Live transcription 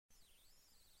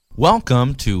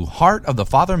Welcome to Heart of the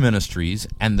Father Ministries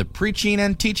and the preaching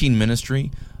and teaching ministry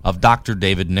of Dr.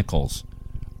 David Nichols.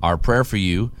 Our prayer for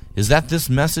you is that this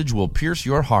message will pierce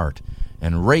your heart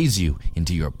and raise you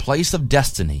into your place of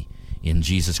destiny in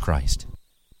Jesus Christ.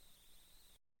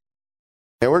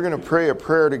 And we're going to pray a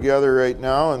prayer together right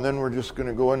now, and then we're just going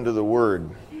to go into the Word.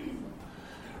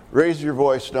 Raise your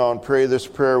voice now and pray this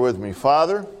prayer with me.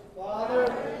 Father,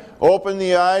 open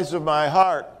the eyes of my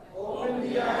heart.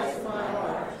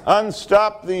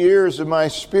 Unstop the ears of my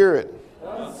spirit.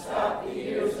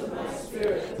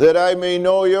 That I may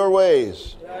know your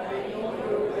ways.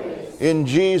 In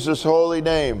Jesus' holy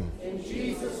name.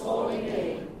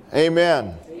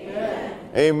 Amen.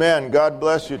 Amen. God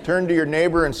bless you. Turn to your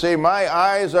neighbor and say, my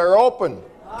eyes are open.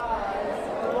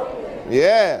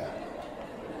 Yeah.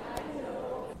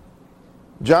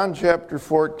 John chapter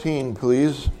 14,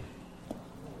 please.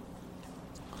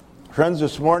 Friends,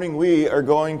 this morning we are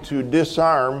going to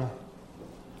disarm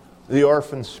the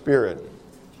orphan spirit.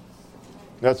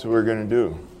 That's what we're going to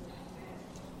do.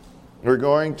 We're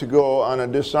going to go on a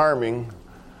disarming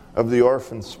of the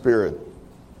orphan spirit.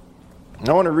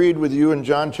 I want to read with you in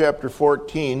John chapter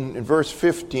 14, in verse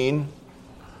 15.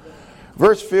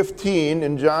 Verse 15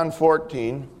 in John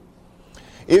 14.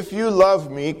 If you love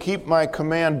me, keep my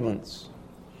commandments.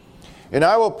 And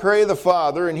I will pray the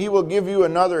Father, and he will give you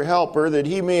another helper, that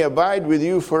he may abide with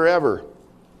you forever.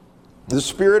 The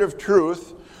Spirit of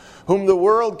truth, whom the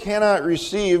world cannot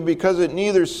receive, because it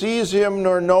neither sees him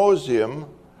nor knows him.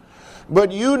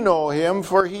 But you know him,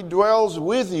 for he dwells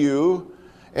with you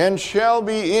and shall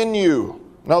be in you.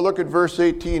 Now look at verse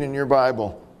 18 in your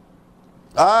Bible.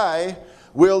 I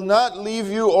will not leave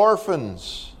you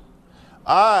orphans.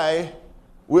 I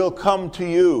will come to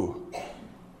you.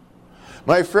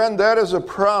 My friend, that is a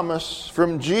promise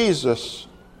from Jesus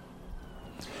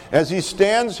as he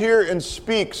stands here and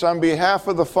speaks on behalf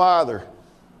of the Father,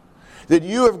 that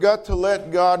you have got to let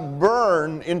God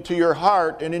burn into your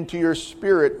heart and into your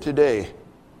spirit today.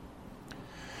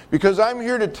 Because I'm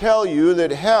here to tell you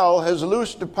that hell has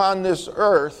loosed upon this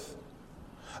earth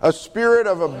a spirit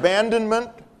of abandonment,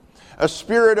 a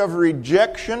spirit of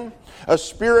rejection, a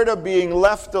spirit of being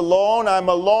left alone. I'm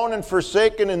alone and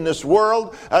forsaken in this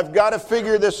world. I've got to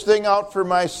figure this thing out for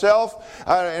myself.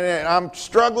 And I'm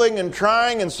struggling and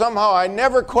trying, and somehow I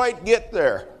never quite get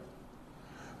there.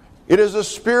 It is a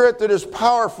spirit that is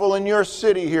powerful in your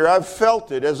city here. I've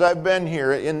felt it as I've been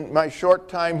here in my short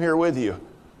time here with you.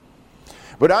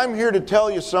 But I'm here to tell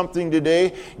you something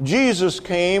today. Jesus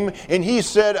came and he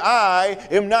said, I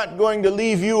am not going to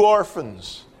leave you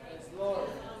orphans.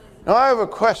 Now I have a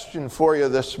question for you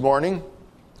this morning.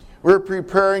 We're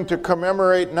preparing to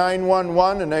commemorate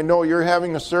 9/11, and I know you're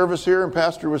having a service here, and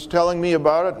Pastor was telling me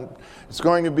about it. It's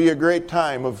going to be a great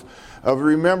time of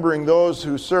remembering those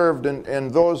who served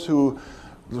and those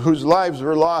whose lives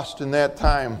were lost in that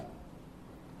time.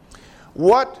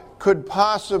 What could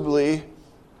possibly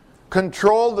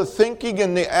control the thinking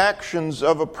and the actions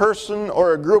of a person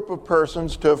or a group of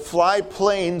persons to fly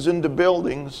planes into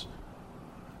buildings,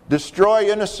 destroy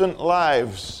innocent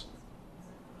lives,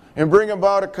 and bring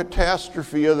about a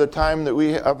catastrophe of the kind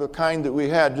that we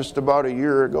had just about a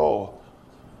year ago?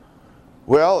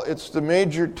 Well, it's the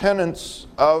major tenets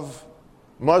of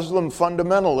Muslim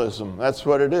fundamentalism. That's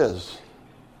what it is.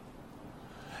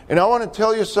 And I want to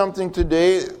tell you something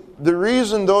today. The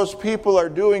reason those people are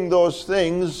doing those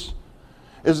things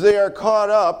is they are caught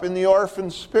up in the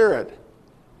orphan spirit.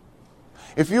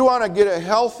 If you want to get a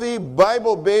healthy,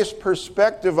 Bible-based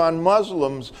perspective on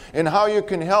Muslims and how you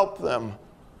can help them,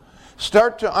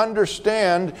 start to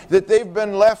understand that they've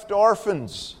been left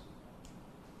orphans.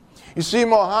 You see,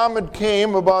 Muhammad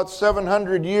came about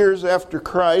 700 years after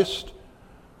Christ,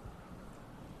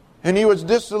 and he was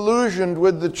disillusioned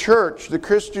with the church, the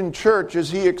Christian church, as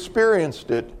he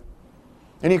experienced it.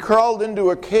 And he crawled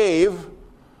into a cave.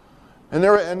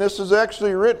 And this is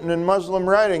actually written in Muslim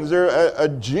writings. A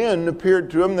jinn appeared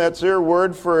to him. That's their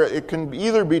word for it. Can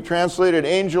either be translated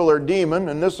angel or demon,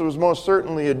 and this was most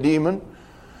certainly a demon.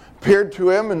 Appeared to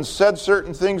him and said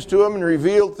certain things to him and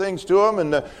revealed things to him,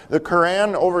 and the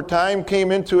Quran over time came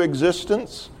into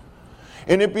existence.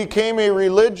 And it became a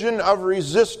religion of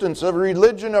resistance, a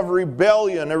religion of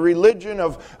rebellion, a religion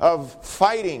of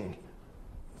fighting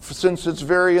since its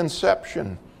very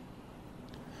inception.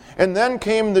 And then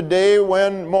came the day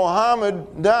when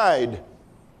Muhammad died.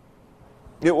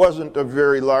 It wasn't a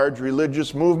very large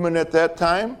religious movement at that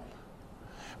time.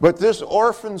 But this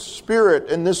orphan spirit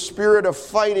and this spirit of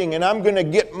fighting, and I'm going to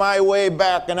get my way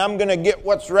back, and I'm going to get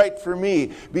what's right for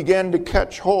me, began to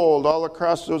catch hold all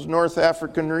across those North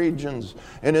African regions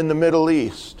and in the Middle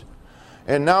East.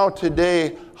 And now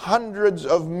today, hundreds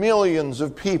of millions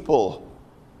of people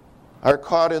are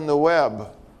caught in the web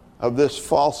of this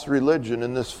false religion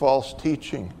and this false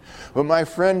teaching. But my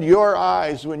friend, your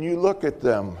eyes, when you look at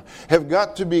them, have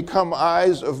got to become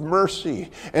eyes of mercy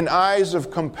and eyes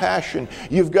of compassion.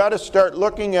 You've got to start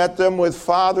looking at them with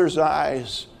Father's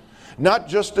eyes, not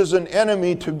just as an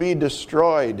enemy to be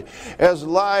destroyed, as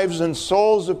lives and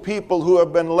souls of people who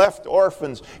have been left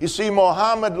orphans. You see,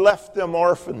 Muhammad left them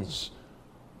orphans,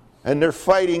 and they're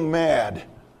fighting mad,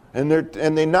 and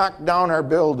they knock down our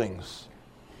buildings.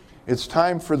 It's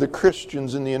time for the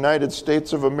Christians in the United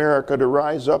States of America to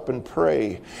rise up and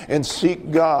pray and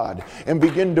seek God and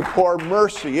begin to pour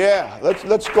mercy. Yeah,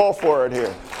 let's go for it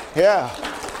here. Yeah.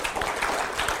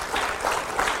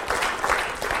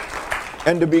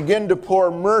 And to begin to pour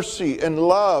mercy and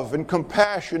love and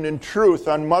compassion and truth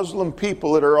on Muslim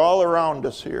people that are all around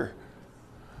us here.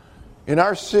 In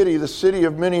our city, the city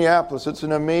of Minneapolis, it's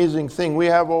an amazing thing. We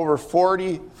have over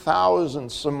 40,000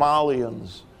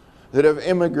 Somalians that have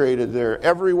immigrated there.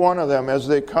 Every one of them, as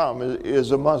they come,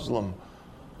 is a Muslim.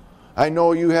 I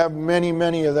know you have many,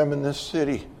 many of them in this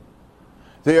city.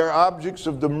 They are objects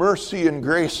of the mercy and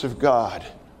grace of God.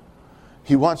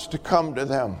 He wants to come to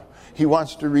them. He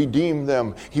wants to redeem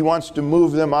them. He wants to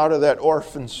move them out of that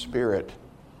orphan spirit.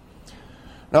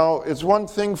 Now, it's one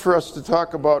thing for us to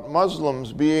talk about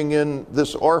Muslims being in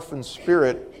this orphan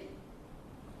spirit,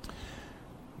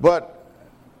 but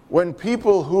when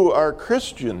people who are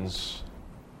Christians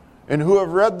and who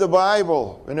have read the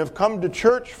Bible and have come to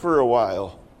church for a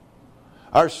while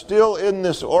are still in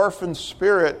this orphan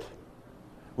spirit,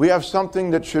 we have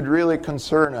something that should really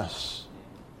concern us.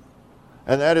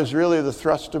 And that is really the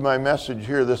thrust of my message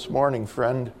here this morning,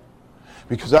 friend.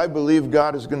 Because I believe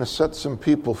God is going to set some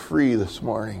people free this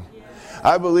morning.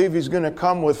 I believe He's going to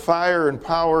come with fire and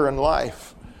power and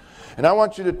life. And I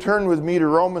want you to turn with me to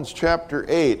Romans chapter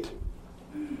 8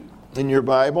 in your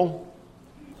Bible.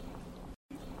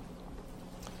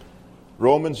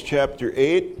 Romans chapter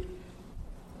 8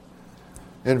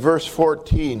 and verse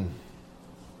 14.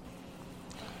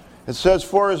 It says,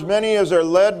 "For as many as are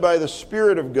led by the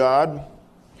Spirit of God,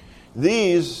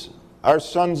 these are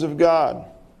sons of God.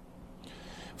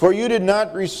 For you did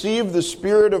not receive the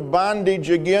spirit of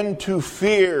bondage again to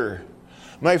fear."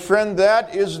 My friend,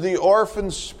 that is the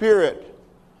orphan spirit.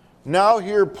 Now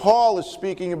here Paul is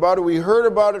speaking about it. We heard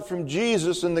about it from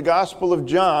Jesus in the Gospel of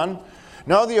John.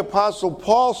 Now the Apostle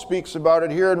Paul speaks about it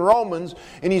here in Romans,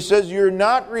 and he says, you're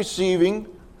not receiving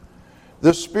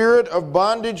the spirit of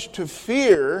bondage to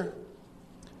fear,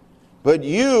 but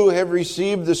you have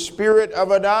received the spirit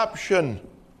of adoption,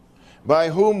 by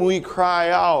whom we cry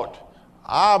out,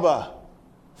 Abba,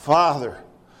 Father.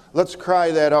 Let's cry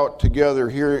that out together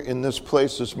here in this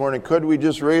place this morning. Could we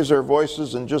just raise our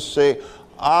voices and just say,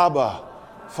 Abba,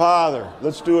 Father.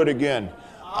 Let's do it again.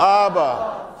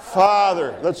 Abba,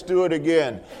 Father. Let's do it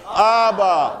again.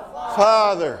 Abba,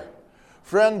 Father.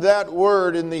 Friend, that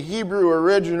word in the Hebrew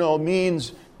original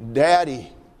means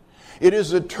daddy. It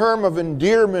is a term of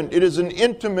endearment. It is an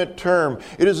intimate term.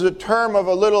 It is a term of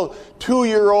a little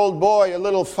 2-year-old boy, a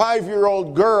little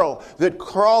 5-year-old girl that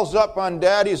crawls up on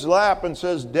daddy's lap and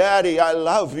says, Daddy, I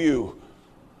love you.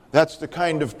 That's the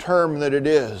kind of term that it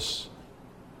is.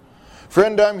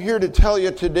 Friend, I'm here to tell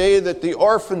you today that the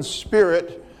orphan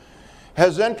spirit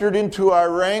has entered into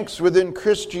our ranks within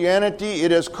Christianity.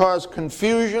 It has caused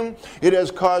confusion. It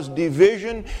has caused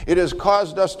division. It has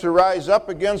caused us to rise up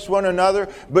against one another.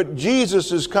 But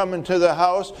Jesus is coming to the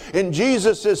house, and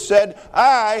Jesus has said,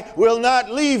 I will not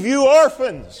leave you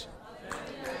orphans.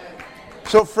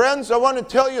 So friends, I want to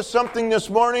tell you something this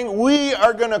morning. We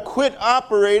are going to quit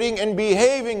operating and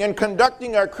behaving and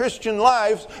conducting our Christian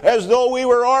lives as though we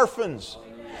were orphans.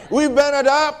 We've been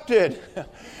adopted.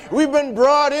 We've been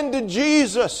brought into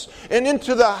Jesus and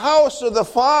into the house of the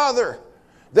Father.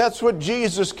 That's what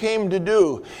Jesus came to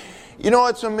do. You know,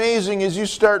 it's amazing as you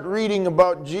start reading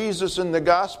about Jesus in the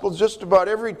Gospels, just about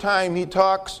every time he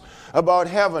talks about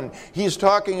heaven, he's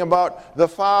talking about the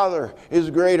Father is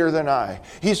greater than I.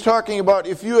 He's talking about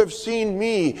if you have seen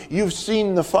me, you've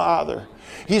seen the Father.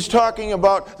 He's talking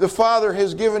about the Father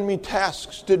has given me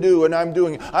tasks to do, and I'm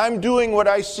doing what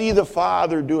I see the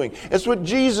Father doing. It's what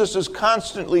Jesus is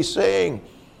constantly saying.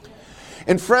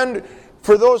 And friend,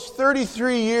 for those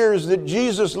 33 years that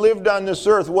Jesus lived on this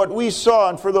earth, what we saw,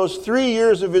 and for those 3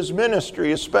 years of his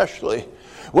ministry especially,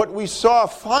 what we saw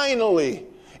finally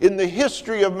in the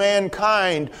history of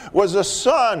mankind was a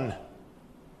son.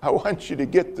 I want you to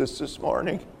get this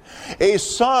morning. A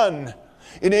son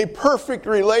in a perfect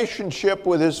relationship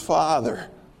with his Father.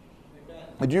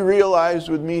 Did you realize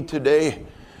with me today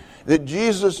that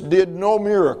Jesus did no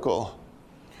miracle,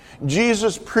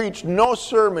 Jesus preached no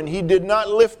sermon. He did not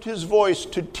lift his voice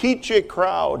to teach a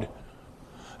crowd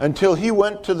until he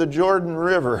went to the Jordan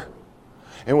River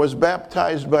and was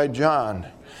baptized by John.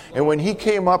 And when he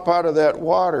came up out of that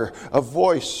water, a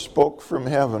voice spoke from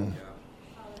heaven.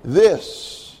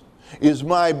 This is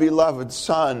my beloved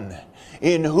Son,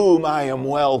 in whom I am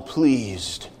well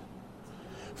pleased.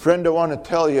 Friend, I want to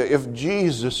tell you, if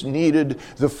Jesus needed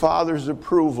the Father's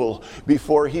approval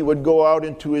before he would go out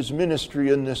into his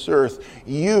ministry in this earth,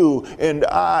 you and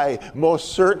I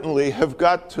most certainly have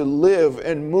got to live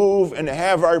and move and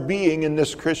have our being in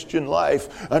this Christian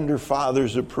life under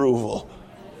Father's approval.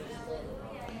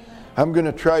 I'm going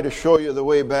to try to show you the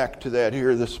way back to that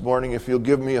here this morning, if you'll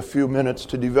give me a few minutes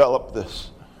to develop this.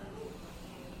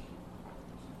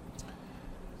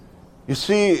 You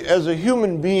see, as a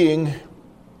human being,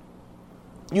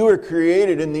 you were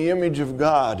created in the image of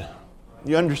God.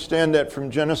 You understand that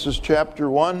from Genesis chapter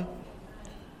 1?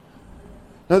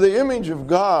 Now, the image of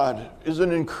God is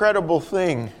an incredible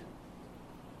thing.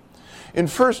 In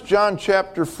 1 John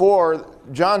chapter 4,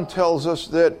 John tells us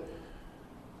that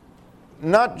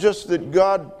not just that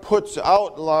God puts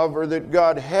out love or that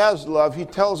God has love, he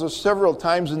tells us several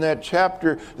times in that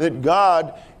chapter that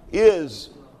God is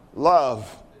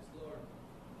love.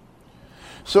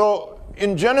 So,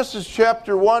 in Genesis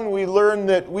chapter 1, we learn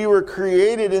that we were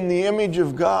created in the image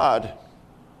of God.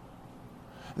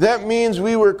 That means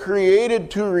we were created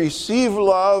to receive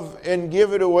love and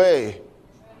give it away.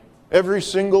 Every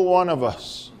single one of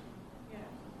us.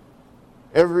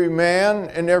 Every man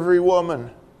and every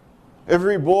woman.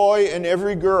 Every boy and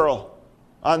every girl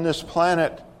on this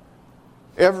planet.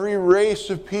 Every race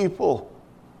of people.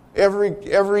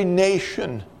 Every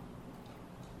nation.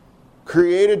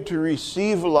 Created to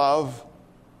receive love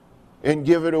and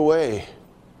give it away.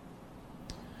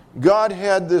 God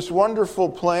had this wonderful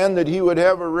plan that he would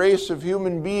have a race of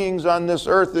human beings on this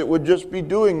earth that would just be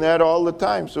doing that all the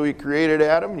time. So he created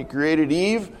Adam, he created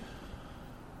Eve,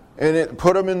 and it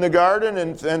put them in the garden,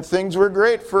 and things were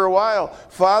great for a while.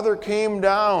 Father came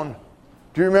down.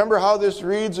 Do you remember how this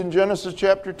reads in Genesis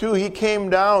chapter 2? He came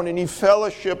down and he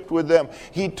fellowshiped with them.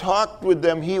 He talked with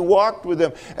them. He walked with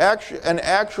them. An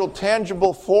actual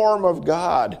tangible form of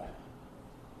God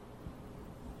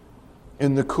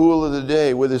in the cool of the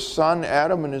day with his son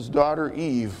Adam and his daughter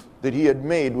Eve that he had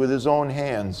made with his own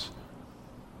hands.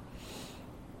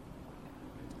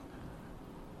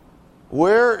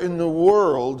 Where in the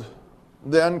world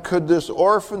then could this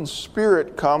orphan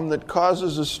spirit come that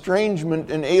causes estrangement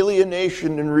and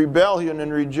alienation and rebellion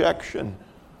and rejection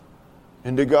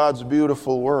into God's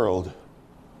beautiful world?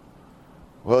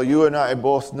 Well, you and I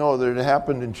both know that it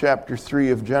happened in chapter 3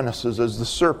 of Genesis as the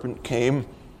serpent came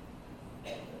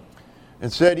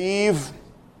and said, Eve,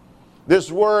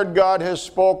 this word God has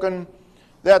spoken,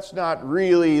 that's not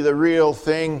really the real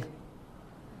thing.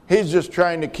 He's just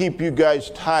trying to keep you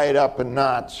guys tied up in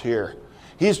knots here.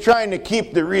 He's trying to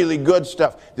keep the really good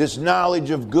stuff. This knowledge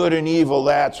of good and evil,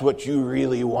 that's what you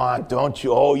really want, don't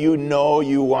you? Oh, you know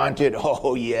you want it.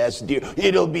 Oh, yes, dear.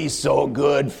 It'll be so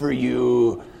good for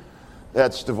you.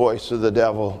 That's the voice of the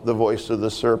devil, the voice of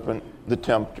the serpent, the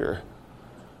tempter.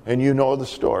 And you know the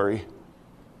story.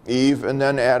 Eve and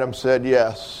then Adam said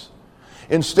yes.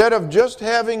 Instead of just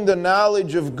having the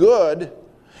knowledge of good,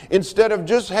 instead of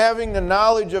just having the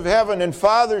knowledge of heaven and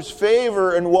Father's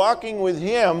favor and walking with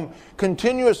him,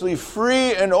 continuously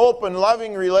free and open,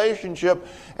 loving relationship,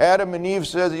 Adam and Eve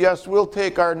says, yes, we'll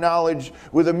take our knowledge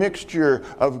with a mixture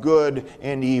of good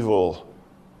and evil.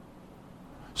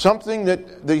 Something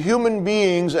that the human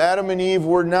beings, Adam and Eve,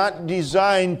 were not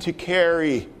designed to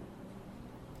carry.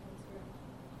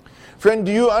 Friend,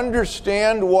 do you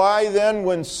understand why then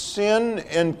when sin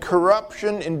and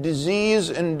corruption and disease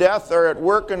and death are at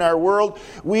work in our world,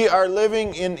 we are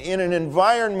living in an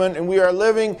environment and we are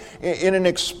living in an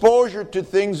exposure to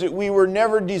things that we were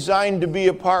never designed to be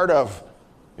a part of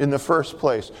in the first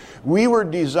place? We were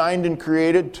designed and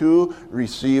created to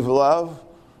receive love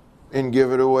and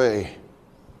give it away.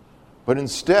 But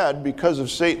instead, because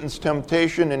of Satan's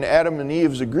temptation and Adam and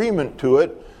Eve's agreement to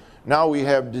it, now we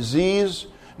have disease.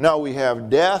 Now we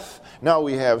have death. Now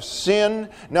we have sin.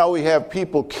 Now we have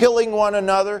people killing one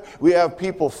another. We have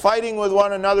people fighting with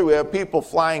one another. We have people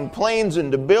flying planes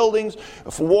into buildings.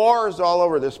 Wars all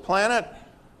over this planet.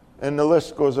 And the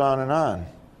list goes on and on.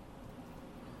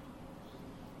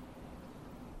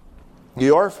 The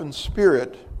orphan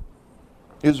spirit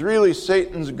is really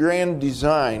Satan's grand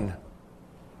design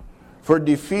for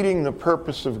defeating the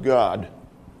purpose of God.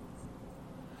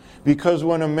 Because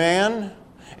when a man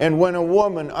And when a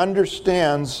woman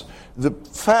understands the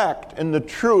fact and the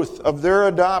truth of their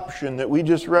adoption that we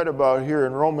just read about here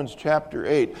in Romans chapter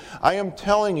 8, I am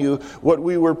telling you what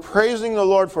we were praising the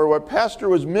Lord for, what Pastor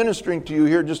was ministering to you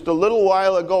here just a little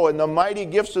while ago in the mighty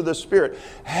gifts of the Spirit.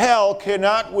 Hell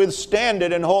cannot withstand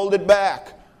it and hold it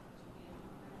back.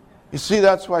 You see,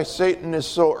 that's why Satan is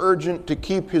so urgent to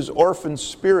keep his orphan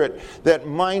spirit, that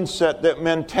mindset, that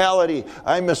mentality.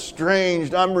 I'm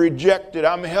estranged, I'm rejected,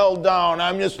 I'm held down,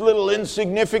 I'm this little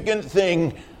insignificant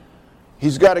thing.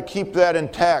 He's got to keep that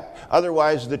intact.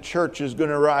 Otherwise, the church is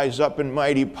going to rise up in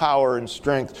mighty power and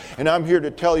strength. And I'm here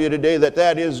to tell you today that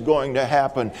that is going to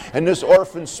happen. And this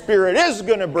orphan spirit is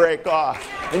going to break off.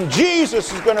 And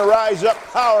Jesus is going to rise up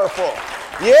powerful.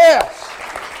 Yes!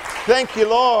 Thank you,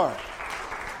 Lord.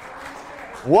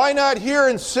 Why not here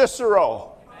in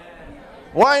Cicero?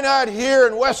 Why not here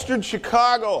in Western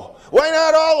Chicago? Why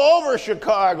not all over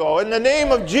Chicago in the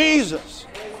name of Jesus?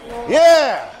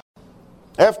 Yeah!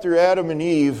 After Adam and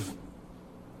Eve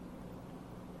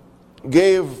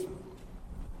gave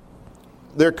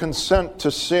their consent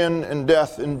to sin and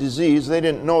death and disease, they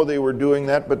didn't know they were doing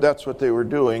that, but that's what they were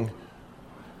doing.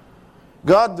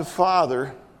 God the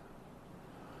Father,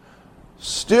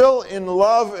 still in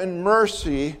love and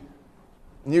mercy,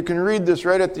 and you can read this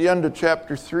right at the end of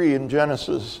chapter 3 in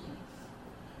Genesis,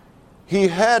 He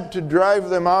had to drive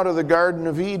them out of the Garden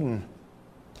of Eden.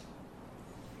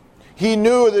 He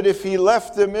knew that if He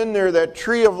left them in there, that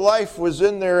tree of life was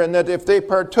in there, and that if they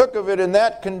partook of it in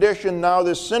that condition, now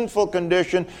this sinful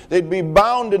condition, they'd be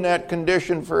bound in that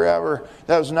condition forever.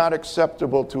 That was not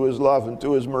acceptable to His love and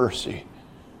to His mercy.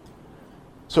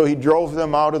 So He drove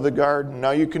them out of the garden.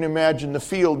 Now you can imagine the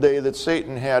field day that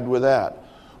Satan had with that.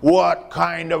 What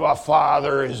kind of a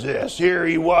father is this? Here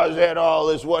he was, had all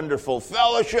this wonderful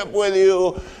fellowship with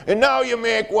you, and now you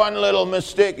make one little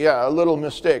mistake. Yeah, a little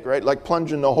mistake, right? Like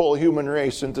plunging the whole human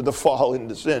race into the fall,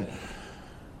 into sin.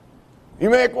 You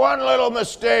make one little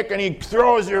mistake and he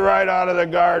throws you right out of the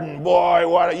garden. Boy,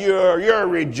 you're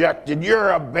rejected,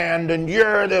 you're abandoned,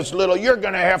 you're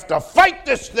going to have to fight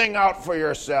this thing out for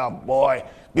yourself, boy.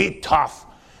 Be tough.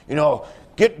 You know,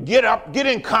 Get up, get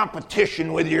in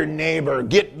competition with your neighbor,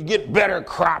 get better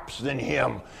crops than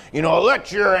him. You know,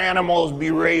 let your animals be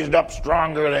raised up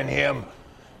stronger than him.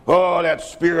 Oh, that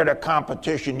spirit of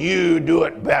competition, you do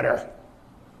it better.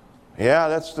 Yeah,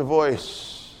 that's the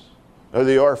voice of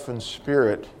the orphan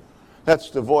spirit.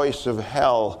 That's the voice of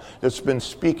hell that's been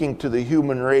speaking to the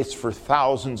human race for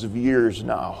thousands of years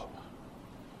now.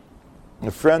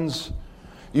 And friends,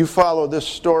 you follow this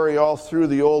story all through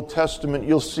the Old Testament,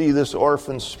 you'll see this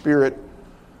orphan spirit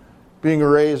being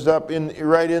raised up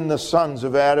right in the sons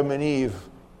of Adam and Eve.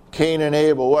 Cain and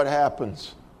Abel, what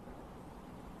happens?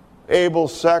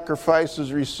 Abel's sacrifice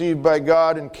is received by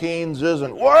God and Cain's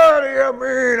isn't. What do you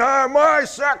mean? My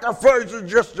sacrifice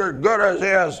is just as good as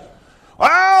his.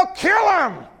 I'll kill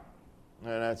him!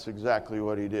 And that's exactly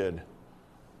what he did.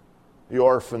 The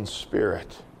orphan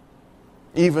spirit.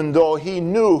 Even though he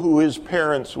knew who his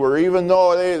parents were, even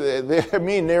though they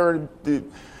were the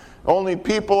only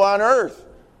people on earth,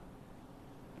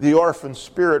 the orphan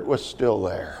spirit was still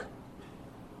there.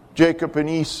 Jacob and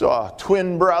Esau,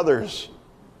 twin brothers.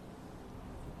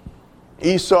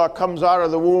 Esau comes out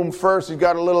of the womb first. He's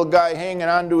got a little guy hanging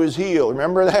onto his heel.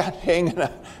 Remember that? Hanging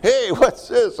on. Hey, what's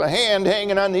this? A hand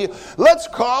hanging on the heel. Let's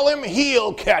call him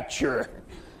Heel Catcher.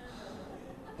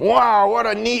 Wow, what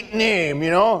a neat name, you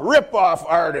know. Rip-off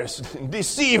artist,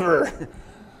 deceiver. And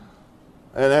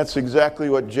that's exactly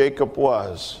what Jacob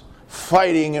was.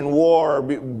 Fighting in war,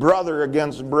 brother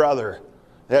against brother.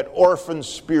 That orphan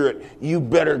spirit, you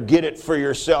better get it for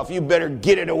yourself. You better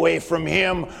get it away from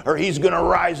him or he's going to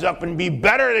rise up and be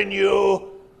better than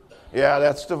you. Yeah,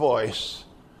 that's the voice.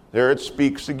 There it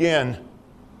speaks again.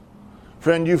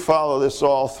 Friend, you follow this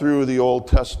all through the Old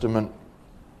Testament.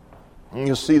 And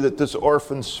you'll see that this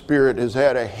orphan spirit has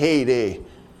had a heyday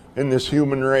in this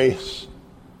human race.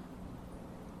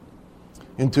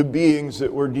 Into beings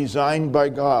that were designed by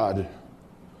God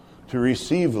to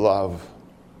receive love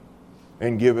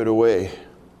and give it away.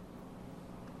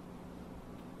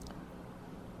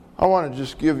 I want to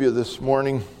just give you this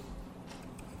morning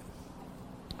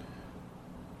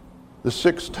the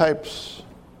 6 types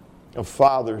of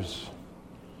fathers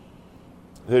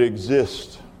that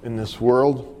exist in this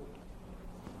world.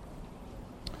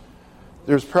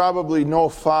 There's probably no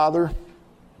father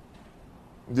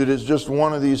that is just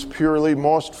one of these purely.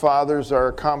 Most fathers are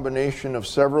a combination of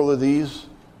several of these.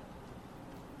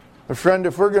 But friend,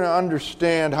 if we're going to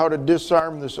understand how to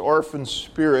disarm this orphan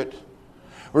spirit,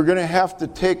 we're going to have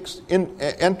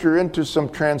to enter into some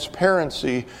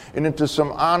transparency and into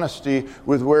some honesty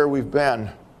with where we've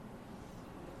been.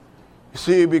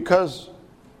 See, because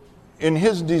in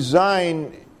His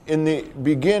design, in the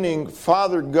beginning,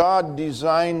 Father God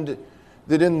designed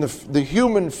that in the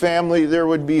human family there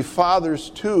would be fathers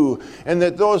too, and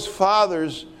that those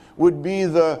fathers would be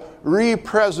the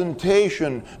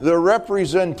representation, the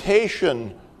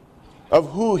representation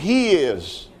of who He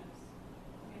is.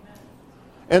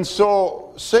 And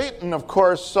so Satan, of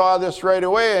course, saw this right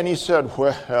away, and he said,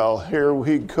 well, here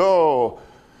we go.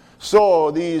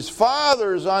 So these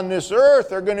fathers on this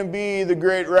earth are going to be the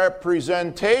great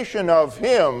representation of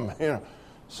Him. You know,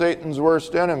 Satan's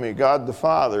worst enemy, God the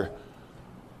Father,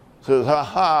 says,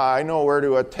 I know where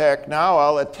to attack now.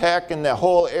 I'll attack in the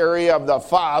whole area of the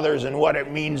fathers and what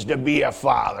it means to be a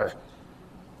father.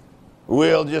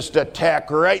 We'll just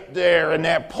attack right there in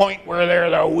that point where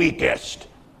they're the weakest,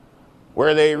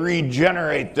 where they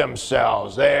regenerate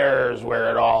themselves. There's where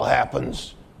it all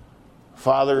happens.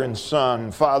 Father and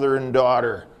son, father and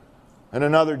daughter. And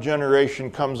another generation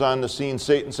comes on the scene.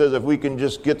 Satan says, if we can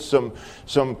just get some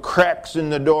cracks in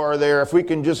the door there, if we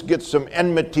can just get some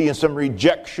enmity and some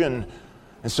rejection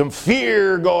and some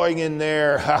fear going in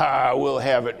there, we'll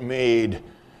have it made.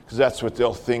 Because that's what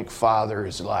they'll think Father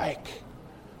is like.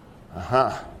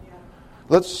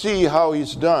 Let's see how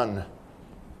he's done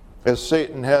as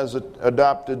Satan has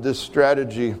adopted this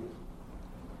strategy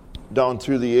down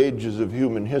through the ages of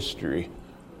human history.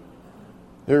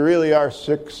 There really are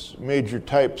 6 major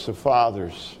types of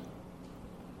fathers.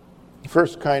 The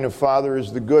first kind of father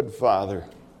is the good father.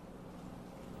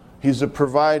 He's a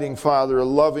providing father, a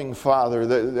loving father,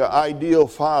 the ideal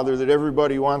father that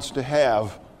everybody wants to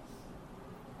have,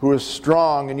 who is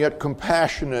strong and yet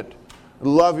compassionate,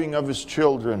 loving of his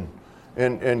children,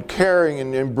 and caring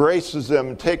and embraces them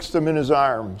and takes them in his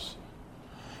arms.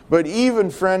 But even,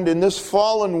 friend, in this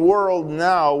fallen world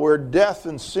now where death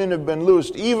and sin have been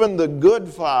loosed, even the good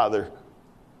father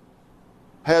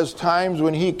has times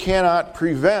when he cannot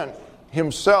prevent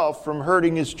himself from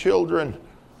hurting his children.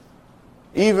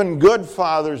 Even good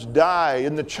fathers die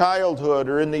in the childhood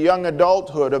or in the young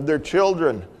adulthood of their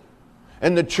children.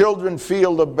 And the children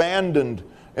feel abandoned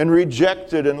and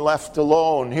rejected and left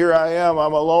alone. Here I am,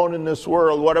 I'm alone in this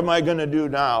world. What am I going to do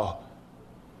now?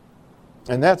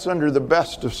 And that's under the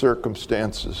best of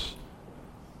circumstances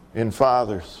in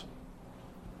fathers.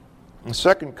 The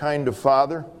second kind of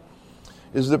father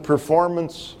is the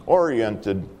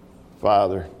performance-oriented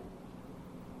father.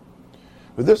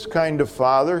 With this kind of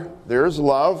father, there's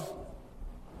love.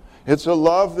 It's a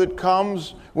love that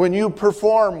comes when you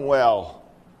perform well.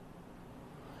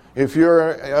 If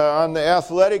you're on the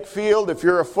athletic field, if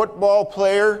you're a football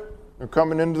player, we're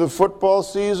coming into the football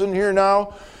season here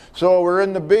now, so we're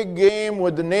in the big game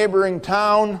with the neighboring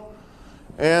town,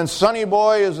 and Sonny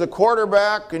Boy is the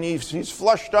quarterback, and he's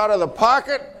flushed out of the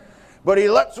pocket, but he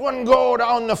lets one go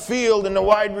down the field, and the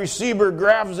wide receiver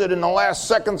grabs it in the last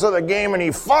seconds of the game, and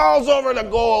he falls over the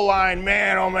goal line.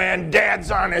 Man, oh man,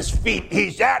 Dad's on his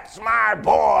feet. That's my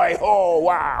boy. Oh,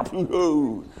 wow.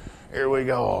 Here we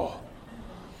go.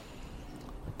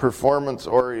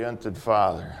 Performance-oriented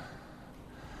father.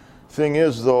 Thing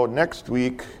is, though, next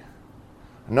week,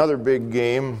 another big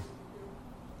game,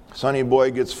 Sonny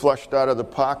Boy gets flushed out of the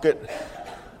pocket,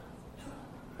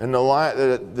 and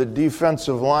the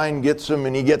defensive line gets him,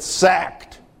 and he gets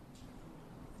sacked.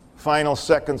 Final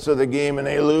seconds of the game, and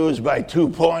they lose by 2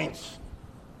 points.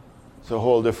 It's a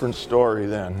whole different story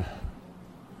then.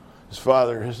 His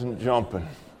father isn't jumping.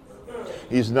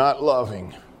 He's not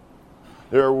loving.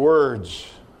 There are words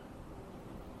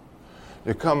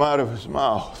that come out of his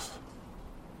mouth.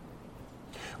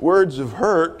 Words of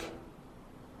hurt,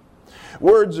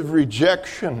 words of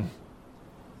rejection.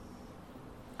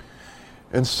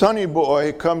 And Sonny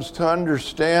Boy comes to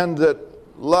understand that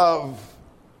love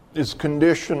is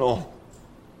conditional.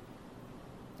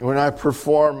 When I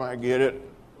perform, I get it.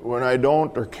 When I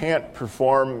don't or can't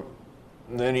perform,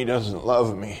 then he doesn't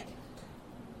love me.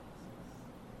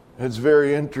 It's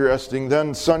very interesting.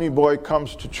 Then Sonny Boy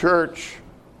comes to church,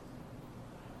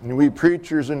 and we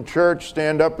preachers in church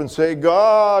stand up and say,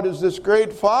 God is this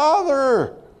great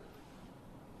Father.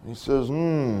 He says,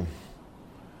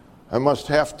 I must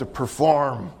have to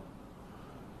perform.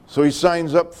 So he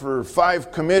signs up for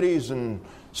 5 committees and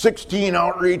 16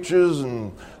 outreaches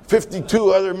and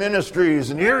 52 other ministries.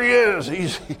 And here he is.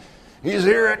 He's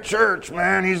here at church,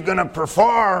 man. He's going to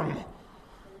perform.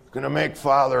 He's going to make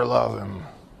Father love him.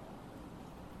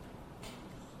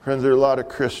 Friends, there are a lot of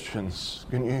Christians.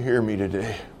 Can you hear me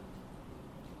today?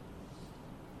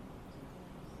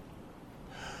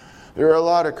 There are a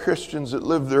lot of Christians that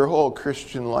live their whole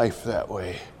Christian life that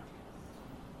way.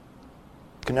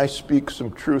 Can I speak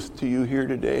some truth to you here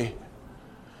today?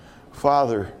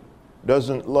 Father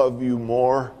doesn't love you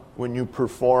more when you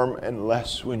perform and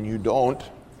less when you don't.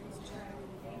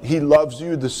 He loves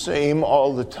you the same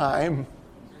all the time.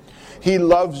 He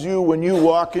loves you when you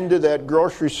walk into that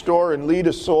grocery store and lead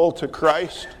a soul to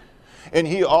Christ. And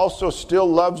He also still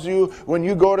loves you when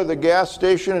you go to the gas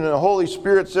station and the Holy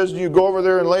Spirit says to you, go over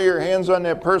there and lay your hands on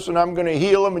that person, I'm going to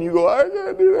heal him. And you go, I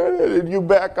can't do that. And you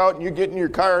back out and you get in your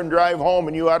car and drive home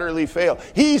and you utterly fail.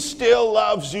 He still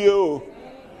loves you.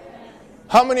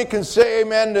 How many can say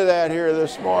amen to that here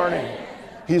this morning?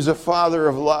 He's a Father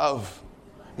of love.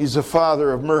 He's a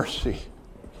Father of mercy.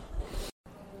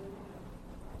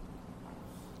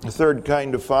 The third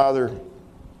kind of Father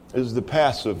is the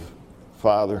passive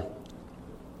Father.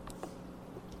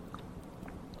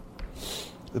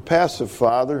 The passive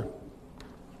Father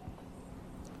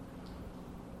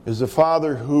is a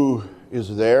Father who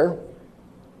is there.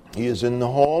 He is in the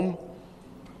home.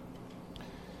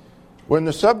 When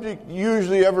the subject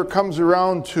usually ever comes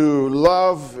around to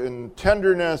love and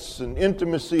tenderness and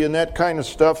intimacy and that kind of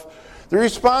stuff, the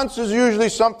response is usually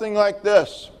something like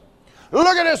this.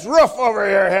 Look at this roof over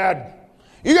your head.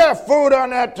 You got food on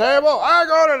that table. I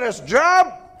go to this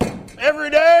job every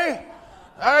day.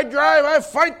 I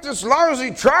fight this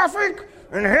lousy traffic.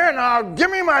 And here now,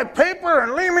 give me my paper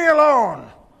and leave me alone.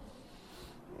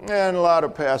 And a lot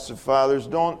of passive fathers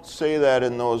don't say that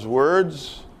in those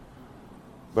words,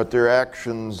 but their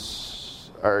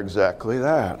actions are exactly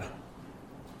that.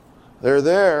 They're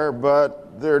there,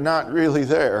 but they're not really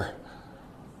there.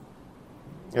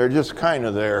 They're just kind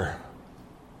of there.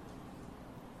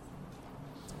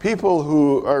 People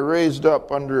who are raised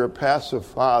up under a passive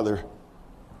father,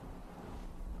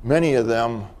 many of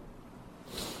them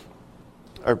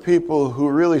are people who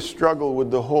really struggle with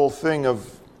the whole thing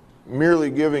of merely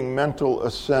giving mental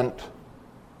assent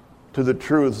to the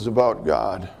truths about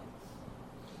God.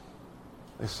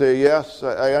 They say, yes,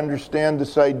 I understand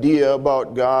this idea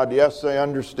about God. Yes, I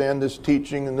understand this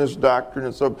teaching and this doctrine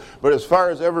and so. But as far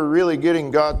as ever really getting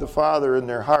God the Father in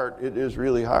their heart, it is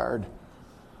really hard.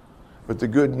 But the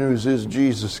good news is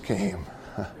Jesus came.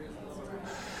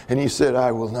 And He said,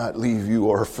 I will not leave you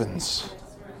orphans.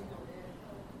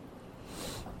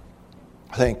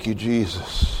 Thank you,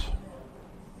 Jesus.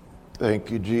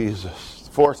 Thank you, Jesus.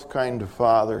 Fourth kind of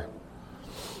father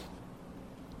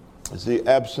is the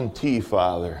absentee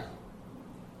father.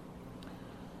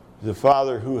 The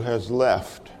father who has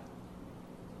left.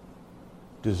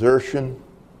 Desertion,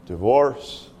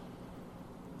 divorce,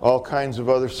 all kinds of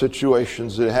other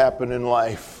situations that happen in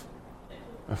life.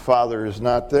 The father is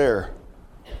not there.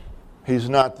 He's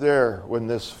not there when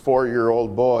this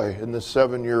 4-year-old boy and this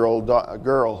 7-year-old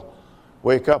girl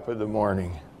wake up in the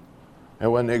morning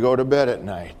and when they go to bed at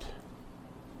night.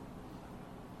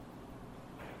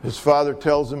 His father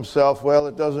tells himself, well,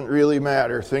 it doesn't really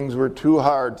matter. Things were too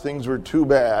hard. Things were too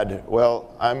bad.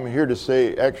 Well, I'm here to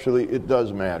say, actually, it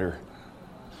does matter.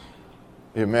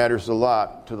 It matters a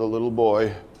lot to the little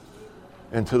boy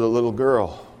and to the little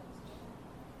girl.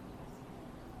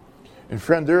 And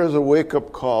friend, there is a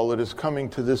wake-up call that is coming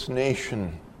to this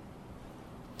nation.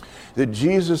 That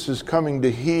Jesus is coming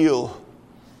to heal.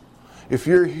 If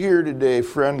you're here today,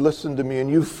 friend, listen to me, and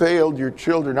you failed your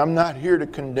children, I'm not here to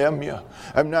condemn you.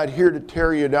 I'm not here to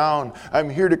tear you down. I'm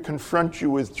here to confront you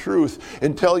with truth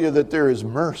and tell you that there is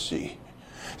mercy.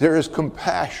 There is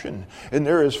compassion, and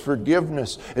there is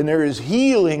forgiveness, and there is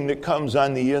healing that comes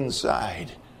on the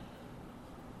inside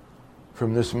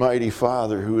from this mighty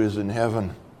Father who is in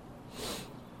heaven.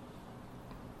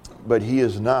 But He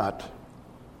is not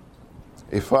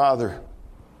a father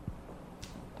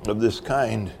of this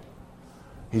kind.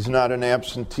 He's not an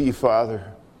absentee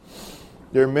father.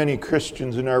 There are many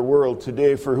Christians in our world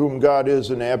today for whom God is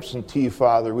an absentee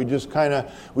father. We just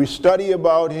we study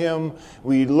about Him,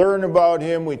 we learn about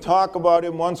Him, we talk about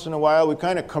Him once in a while, we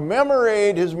kind of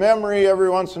commemorate His memory every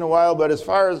once in a while, but as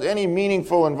far as any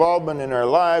meaningful involvement in our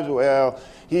lives, well,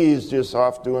 He's just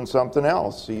off doing something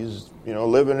else. He's,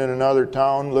 living in another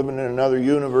town, living in another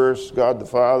universe, God the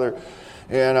Father,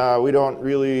 and we don't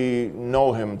really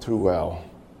know Him too well.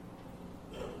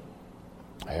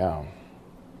 Yeah.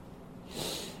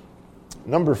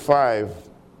 Number 5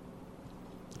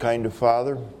 kind of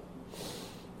father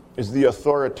is the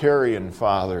authoritarian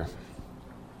father.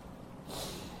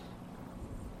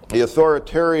 The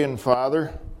authoritarian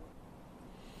father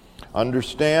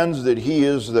understands that he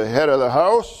is the head of the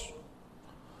house,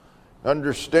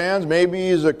 understands maybe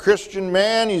he's a Christian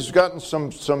man, he's gotten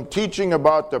some teaching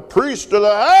about the priest of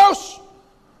the house.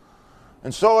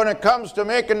 And so when it comes to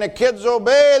making the kids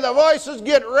obey, the voices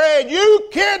get raised. You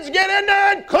kids get in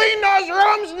there and clean those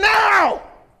rooms now!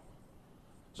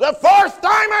 It's the 4th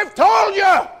time I've told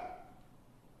you!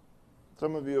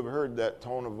 Some of you have heard that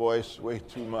tone of voice way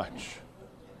too much.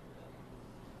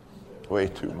 Way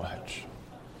too much.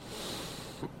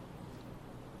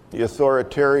 The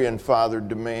authoritarian father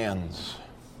demands.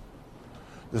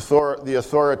 The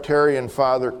authoritarian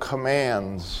father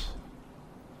commands.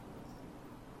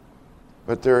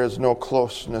 But there is no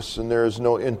closeness and there is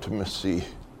no intimacy.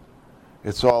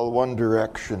 It's all one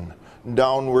direction,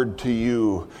 downward to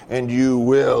you, and you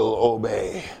will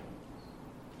obey.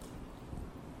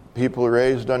 People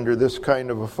raised under this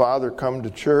kind of a father come to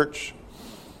church.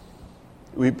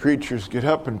 We preachers get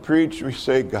up and preach. We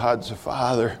say, God's a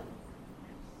father.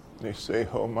 They say,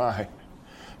 oh my,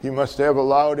 he must have a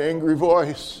loud, angry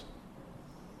voice.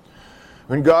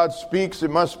 When God speaks,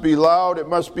 it must be loud. It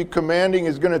must be commanding.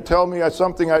 He's going to tell me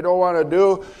something I don't want to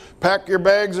do. Pack your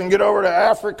bags and get over to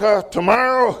Africa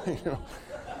tomorrow.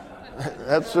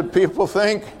 That's what people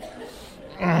think.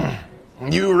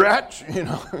 You wretch.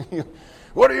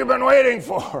 What have you been waiting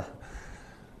for?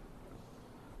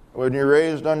 When you're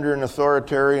raised under an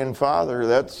authoritarian father,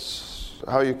 that's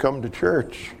how you come to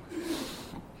church.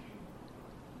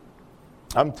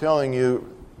 I'm telling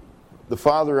you, the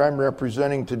father I'm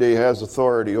representing today has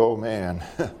authority. Oh man,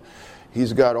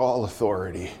 he's got all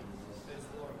authority.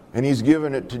 And he's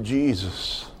given it to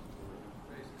Jesus.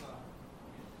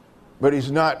 But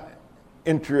he's not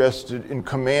interested in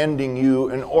commanding you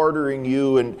and ordering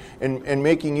you and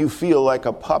making you feel like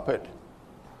a puppet.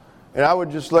 And I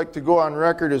would just like to go on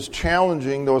record as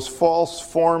challenging those false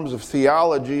forms of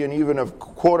theology and even of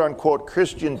quote-unquote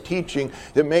Christian teaching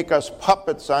that make us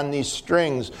puppets on these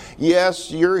strings.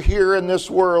 Yes, you're here in this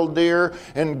world, dear,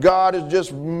 and God is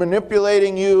just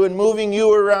manipulating you and moving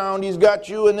you around. He's got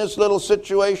you in this little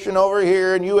situation over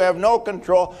here and you have no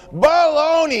control.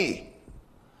 Baloney!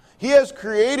 He has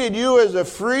created you as a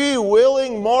free,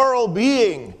 willing, moral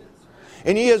being.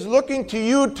 And he is looking to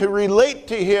you to relate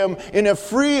to him in a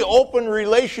free, open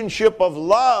relationship of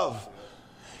love.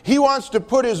 He wants to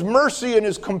put his mercy and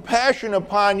his compassion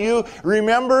upon you.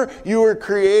 Remember, you were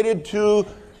created to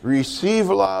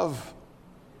receive love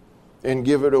and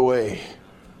give it away.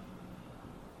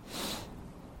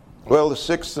 Well, the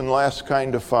sixth and last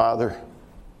kind of father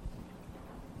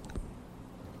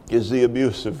is the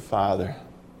abusive father.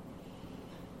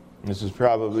 This is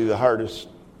probably the hardest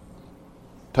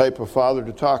type of father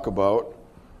to talk about.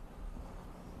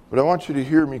 But I want you to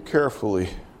hear me carefully.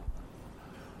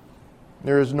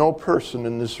 There is no person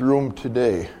in this room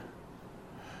today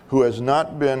who has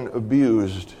not been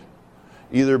abused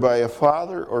either by a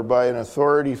father or by an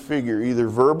authority figure, either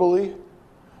verbally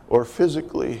or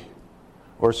physically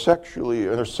or sexually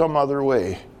or some other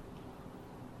way,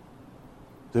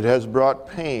 that has brought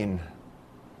pain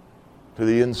to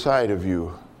the inside of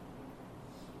you.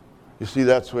 You see,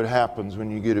 that's what happens when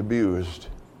you get abused.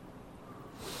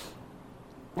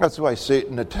 That's why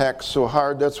Satan attacks so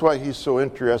hard. That's why he's so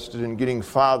interested in getting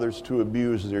fathers to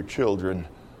abuse their children.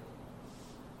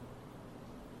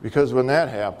 Because when that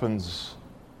happens,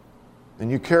 and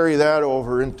you carry that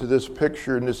over into this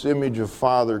picture and this image of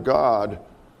Father God,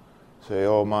 say,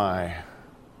 oh my.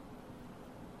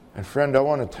 And friend, I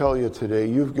want to tell you today,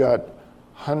 you've got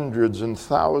hundreds and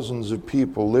thousands of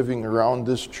people living around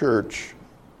this church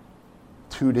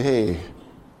today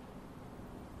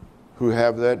who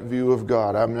have that view of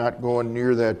God. I'm not going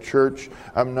near that church.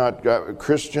 I'm not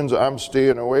Christians. I'm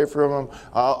staying away from them.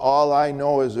 All I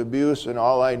know is abuse and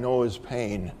all I know is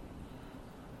pain.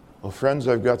 Well, friends,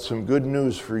 I've got some good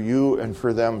news for you and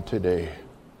for them today.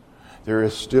 There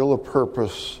is still a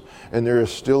purpose and there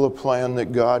is still a plan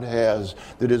that God has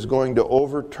that is going to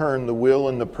overturn the will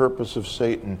and the purpose of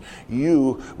Satan.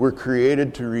 You were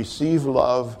created to receive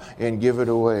love and give it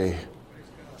away.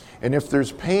 And if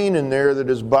there's pain in there that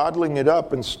is bottling it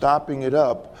up and stopping it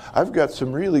up, I've got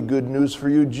some really good news for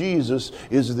you. Jesus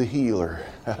is the healer.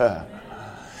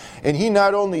 And he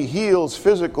not only heals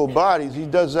physical bodies, he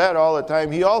does that all the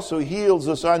time. He also heals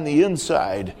us on the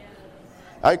inside.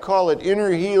 I call it inner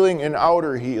healing and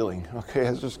outer healing. Okay,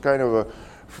 it's just kind of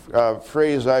a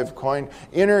phrase I've coined.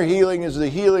 Inner healing is the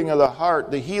healing of the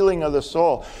heart, the healing of the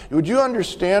soul. Would you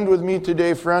understand with me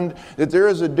today, friend, that there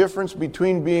is a difference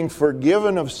between being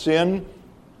forgiven of sin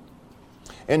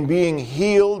and being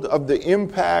healed of the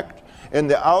impact and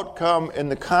the outcome and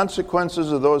the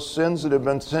consequences of those sins that have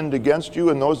been sinned against you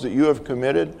and those that you have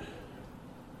committed?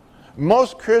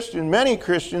 Most Christians, many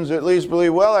Christians at least,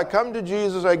 believe, well, I come to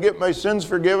Jesus, I get my sins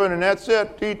forgiven, and that's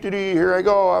it. Here I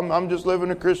go. I'm just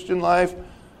living a Christian life.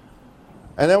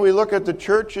 And then we look at the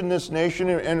church in this nation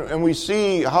and we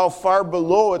see how far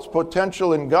below its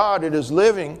potential in God it is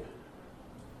living.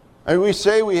 And we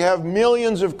say we have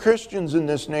millions of Christians in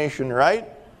this nation, right?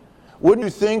 Wouldn't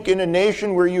you think in a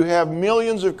nation where you have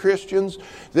millions of Christians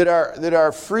that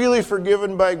are freely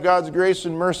forgiven by God's grace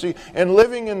and mercy and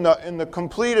living in the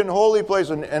complete and holy place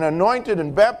and anointed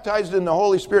and baptized in the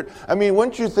Holy Spirit? I mean,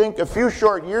 wouldn't you think a few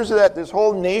short years of that, this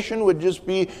whole nation would just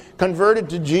be converted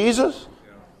to Jesus?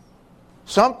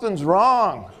 Something's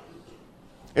wrong.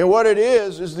 And what it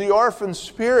is the orphan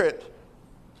spirit.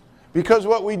 Because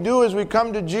what we do is we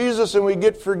come to Jesus and we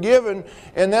get forgiven,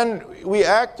 and then we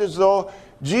act as though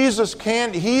Jesus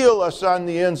can't heal us on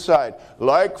the inside.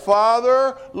 Like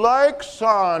Father, like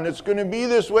Son. It's going to be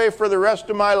this way for the rest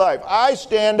of my life. I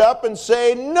stand up and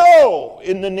say no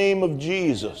in the name of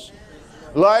Jesus.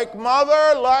 Like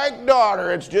mother, like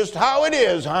daughter. It's just how it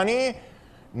is, honey.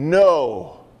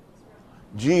 No.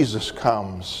 Jesus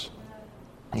comes.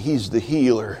 He's the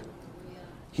healer.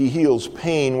 He heals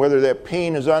pain, whether that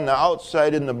pain is on the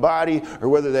outside in the body or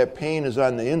whether that pain is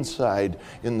on the inside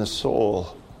in the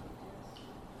soul.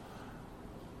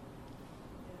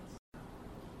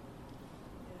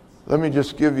 Let me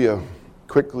just give you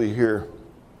quickly here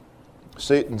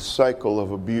Satan's cycle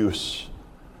of abuse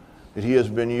that he has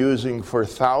been using for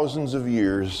thousands of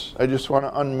years. I just want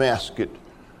to unmask it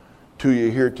to you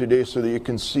here today so that you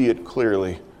can see it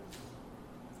clearly.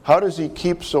 How does he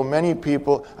keep so many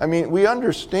people? I mean, we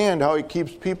understand how he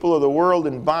keeps people of the world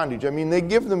in bondage. I mean, they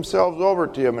give themselves over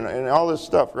to him and all this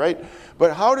stuff, right?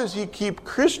 But how does he keep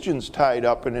Christians tied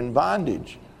up and in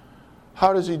bondage?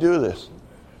 How does he do this?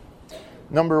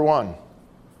 Number one,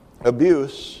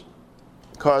 abuse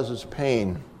causes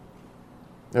pain.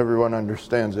 Everyone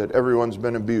understands that. Everyone's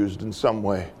been abused in some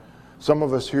way. Some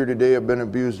of us here today have been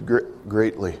abused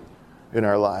greatly in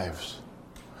our lives.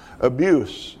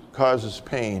 Abuse causes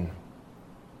pain.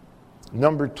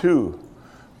 Number two,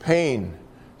 pain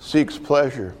seeks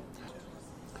pleasure.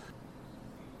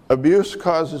 Abuse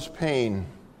causes pain.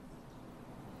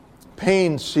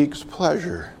 Pain seeks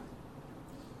pleasure.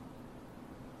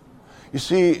 You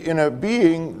see, in a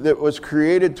being that was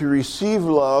created to receive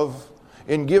love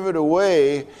and give it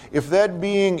away, if that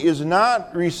being is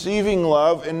not receiving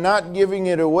love and not giving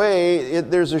it away,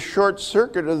 there's a short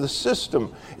circuit of the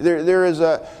system. There is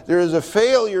a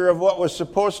failure of what was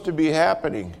supposed to be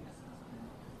happening.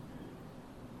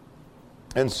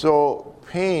 And so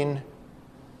pain,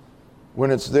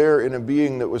 when it's there in a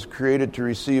being that was created to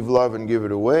receive love and give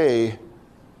it away,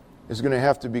 is going to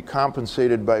have to be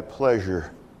compensated by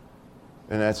pleasure.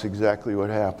 And that's exactly what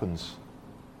happens.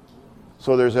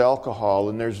 So there's alcohol,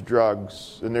 and there's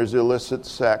drugs, and there's illicit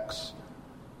sex.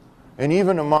 And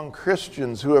even among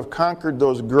Christians who have conquered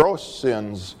those gross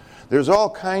sins, there's all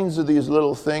kinds of these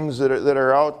little things that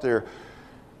are out there.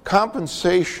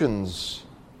 Compensations,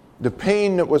 the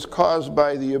pain that was caused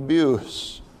by the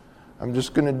abuse. I'm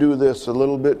just going to do this a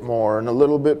little bit more, and a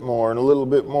little bit more, and a little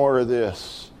bit more of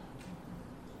this.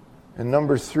 And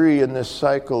number three in this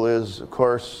cycle is, of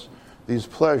course, these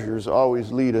pleasures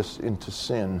always lead us into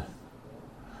sin.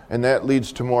 And that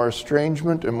leads to more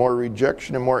estrangement and more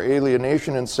rejection and more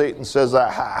alienation. And Satan says,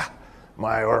 aha,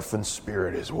 my orphan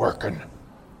spirit is working.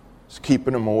 It's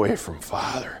keeping him away from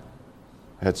Father.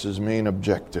 That's his main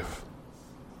objective.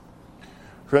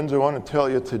 Friends, I want to tell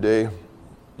you today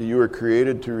that you were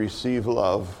created to receive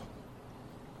love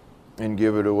and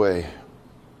give it away.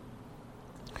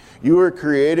 You were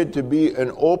created to be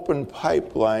an open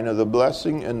pipeline of the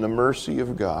blessing and the mercy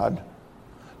of God,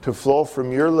 to flow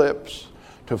from your lips,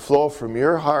 to flow from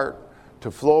your heart,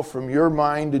 to flow from your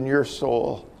mind and your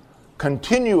soul,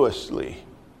 continuously,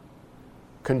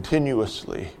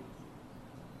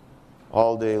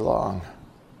 all day long.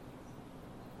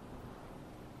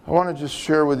 I want to just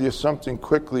share with you something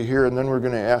quickly here, and then we're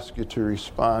going to ask you to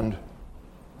respond.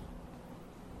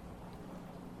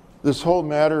 This whole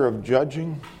matter of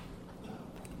judging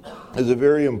is a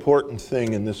very important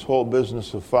thing in this whole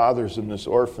business of fathers and this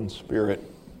orphan spirit.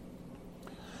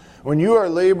 When you are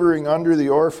laboring under the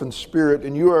orphan spirit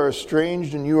and you are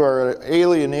estranged and you are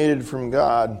alienated from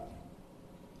God,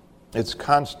 it's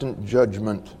constant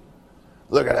judgment.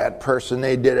 Look at that person,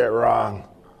 they did it wrong.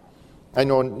 I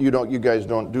know you guys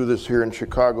don't do this here in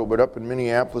Chicago, but up in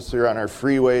Minneapolis there on our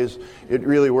freeways, it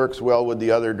really works well with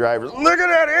the other drivers. Look at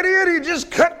that idiot, he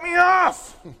just cut me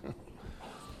off.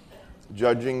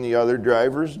 Judging the other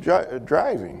drivers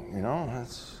driving,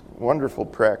 that's wonderful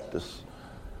practice.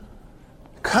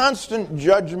 Constant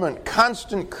judgment,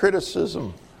 constant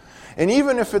criticism. And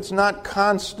even if it's not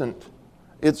constant,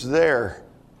 it's there.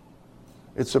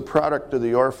 It's a product of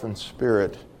the orphan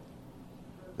spirit.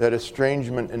 That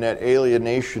estrangement and that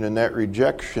alienation and that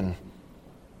rejection.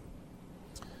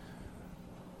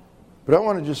 But I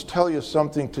want to just tell you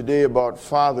something today about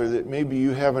Father that maybe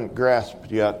you haven't grasped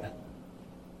yet.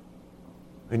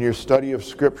 in your study of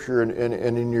Scripture and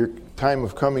in your time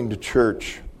of coming to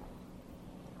church.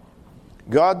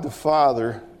 God the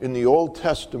Father in the Old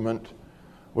Testament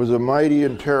was a mighty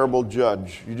and terrible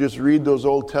judge. You just read those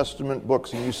Old Testament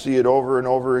books and you see it over and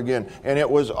over again. And it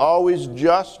was always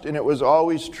just and it was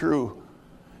always true.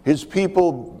 His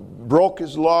people broke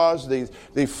his laws.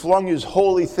 They flung his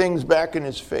holy things back in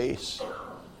his face.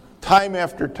 Time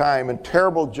after time, and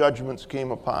terrible judgments came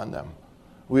upon them.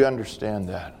 We understand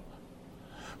that.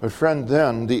 But friend,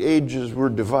 then the ages were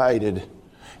divided,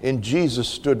 and Jesus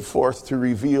stood forth to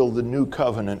reveal the new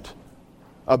covenant,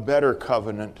 a better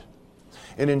covenant.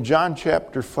 And in John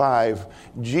chapter 5,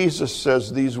 Jesus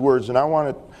says these words, and I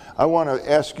want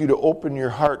to ask you to open your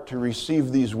heart to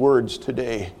receive these words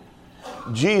today.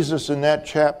 Jesus in that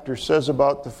chapter says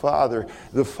about the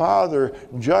Father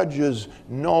judges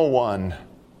no one.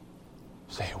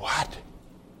 Say, what?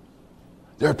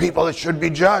 There are people that should be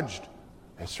judged.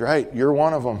 That's right, you're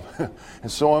one of them,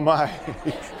 and so am I.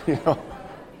 You know,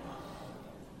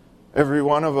 every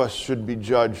one of us should be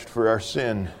judged for our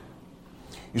sin.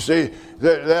 You say,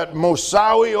 that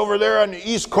Mosawi over there on the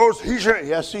East Coast, he should.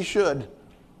 Yes, he should.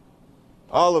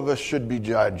 All of us should be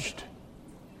judged.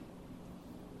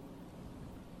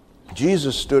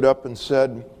 Jesus stood up and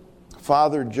said,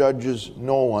 Father judges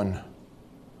no one.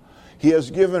 He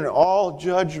has given all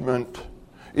judgment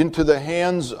into the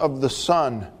hands of the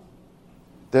Son.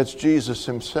 That's Jesus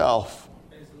himself.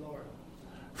 Praise the Lord.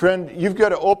 Friend, you've got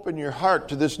to open your heart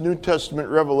to this New Testament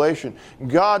revelation.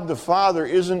 God the Father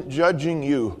isn't judging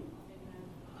you.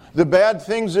 The bad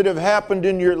things that have happened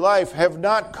in your life have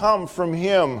not come from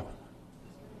Him.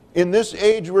 In this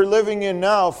age we're living in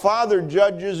now, Father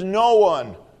judges no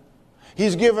one.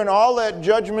 He's given all that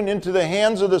judgment into the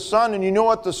hands of the Son, and you know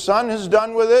what the Son has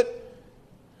done with it?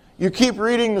 You keep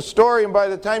reading the story, and by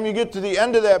the time you get to the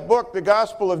end of that book, the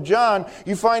Gospel of John,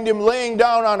 you find Him laying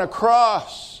down on a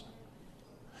cross.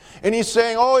 And He's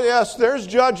saying, oh yes, there's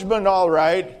judgment, all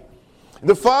right.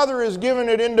 The Father has given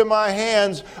it into my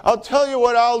hands. I'll tell you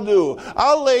what I'll do.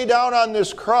 I'll lay down on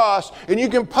this cross, and you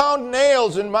can pound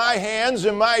nails in my hands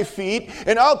and my feet,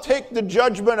 and I'll take the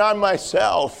judgment on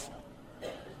myself.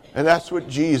 And that's what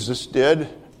Jesus did.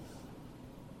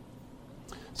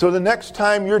 So the next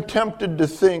time you're tempted to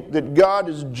think that God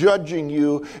is judging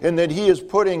you and that He is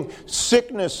putting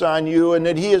sickness on you and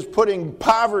that He is putting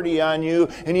poverty on you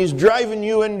and He's driving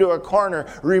you into a corner,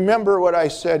 remember what I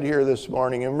said here this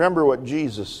morning and remember what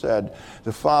Jesus said.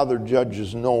 The Father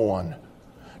judges no one.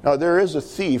 Now there is a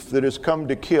thief that has come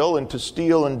to kill and to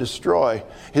steal and destroy.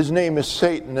 His name is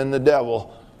Satan and the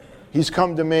devil. He's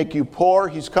come to make you poor.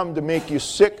 He's come to make you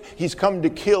sick. He's come to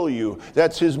kill you.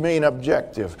 That's his main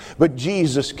objective. But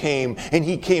Jesus came, and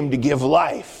He came to give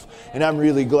life. And I'm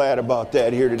really glad about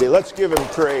that here today. Let's give Him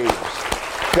praise.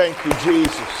 Thank you,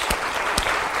 Jesus.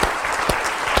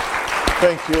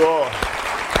 Thank you, Lord.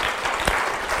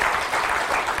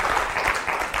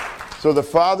 So the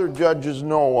Father judges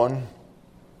no one.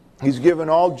 He's given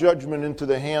all judgment into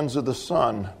the hands of the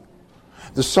Son.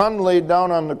 The Son laid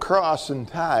down on the cross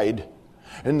and died.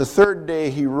 And the third day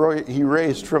He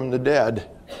raised from the dead.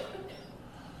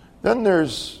 Then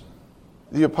there's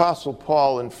the Apostle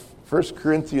Paul in 1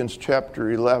 Corinthians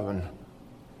chapter 11.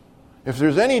 If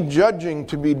there's any judging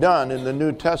to be done in the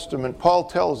New Testament, Paul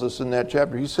tells us in that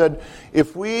chapter, he said,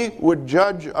 if we would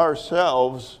judge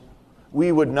ourselves,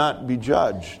 we would not be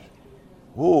judged.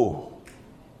 Whoa.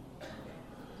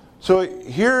 So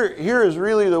here is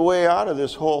really the way out of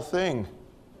this whole thing.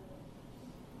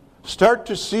 Start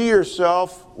to see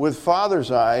yourself with Father's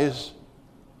eyes.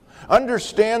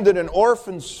 Understand that an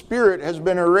orphan spirit has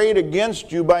been arrayed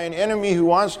against you by an enemy who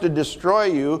wants to destroy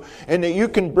you, and that you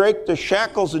can break the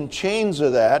shackles and chains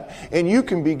of that, and you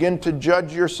can begin to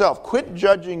judge yourself. Quit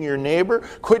judging your neighbor.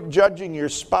 Quit judging your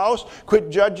spouse. Quit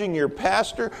judging your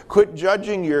pastor. Quit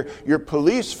judging your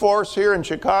police force here in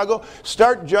Chicago.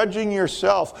 Start judging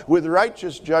yourself with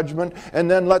righteous judgment, and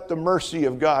then let the mercy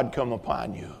of God come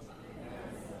upon you.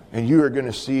 And you are going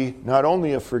to see not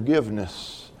only a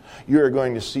forgiveness, you are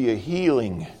going to see a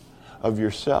healing of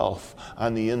yourself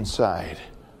on the inside.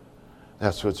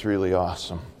 That's what's really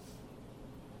awesome.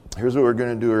 Here's what we're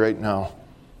going to do right now.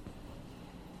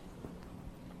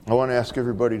 I want to ask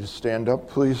everybody to stand up,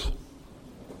 please.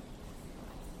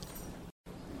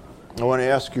 I want to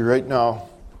ask you right now,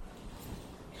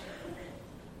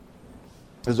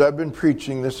 as I've been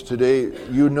preaching this today,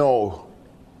 you know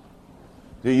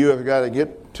that you have got to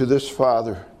get to this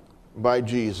Father by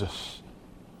Jesus.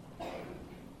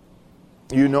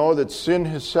 You know that sin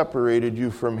has separated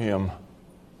you from Him.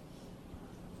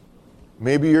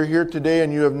 Maybe you're here today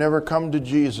and you have never come to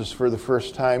Jesus for the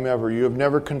first time ever. You have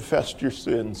never confessed your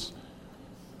sins.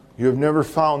 You have never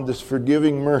found this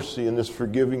forgiving mercy and this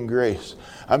forgiving grace.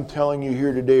 I'm telling you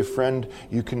here today, friend,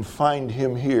 you can find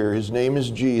Him here. His name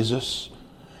is Jesus.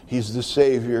 He's the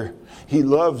Savior. He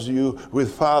loves you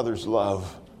with Father's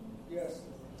love. Yes.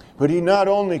 But He not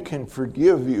only can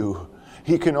forgive you,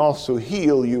 He can also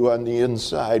heal you on the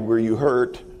inside where you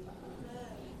hurt.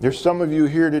 There's some of you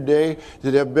here today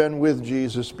that have been with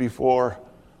Jesus before.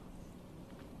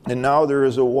 And now there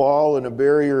is a wall and a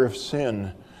barrier of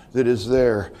sin that is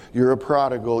there. You're a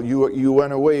prodigal. You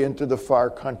went away into the far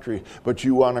country, but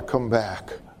you want to come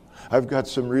back. I've got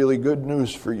some really good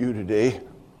news for you today.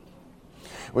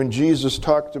 When Jesus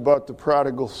talked about the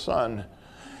prodigal son,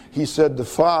 He said the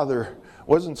father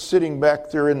wasn't sitting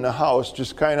back there in the house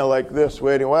just kind of like this,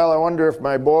 waiting, well, I wonder if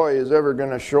my boy is ever going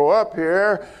to show up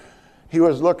here. He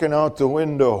was looking out the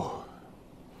window.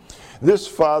 This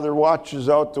father watches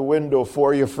out the window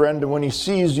for you, friend, and when he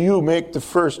sees you make the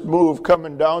first move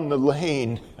coming down the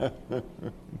lane,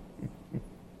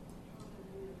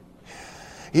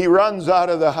 he runs out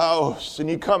of the house and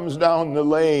he comes down the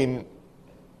lane.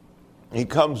 He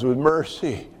comes with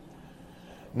mercy,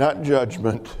 not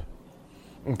judgment,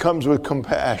 and comes with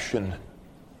compassion.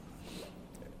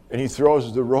 And He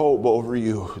throws the robe over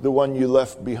you, the one you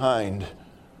left behind.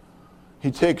 He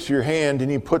takes your hand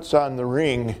and He puts on the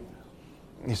ring.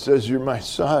 He says, you're my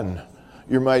son.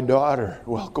 You're my daughter.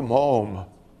 Welcome home.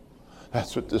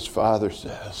 That's what this Father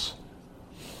says.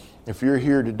 If you're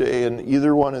here today and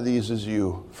either one of these is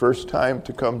you, first time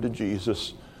to come to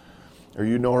Jesus, or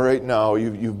you know right now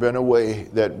you've been away,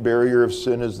 that barrier of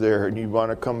sin is there, and you want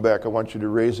to come back, I want you to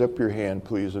raise up your hand,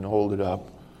 please, and hold it up.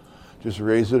 Just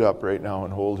raise it up right now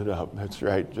and hold it up. That's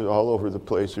right. Just all over the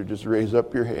place, or just raise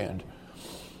up your hand.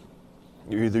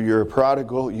 Either you're a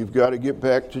prodigal, you've got to get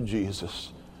back to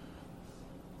Jesus.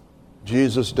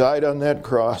 Jesus died on that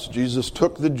cross. Jesus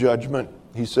took the judgment.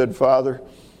 He said, Father,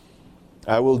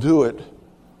 I will do it.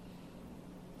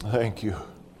 Thank you.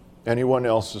 Anyone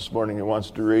else this morning that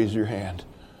wants to raise your hand?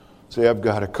 Say, I've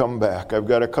got to come back. I've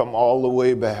got to come all the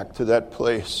way back to that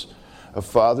place of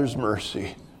Father's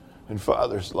mercy and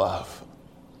Father's love.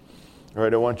 All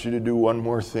right, I want you to do one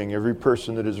more thing. Every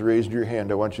person that has raised your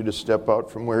hand, I want you to step out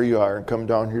from where you are and come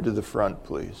down here to the front,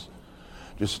 please.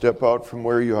 Just step out from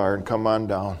where you are and come on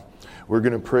down. We're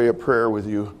going to pray a prayer with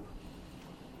you.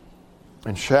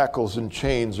 And shackles and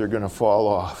chains are going to fall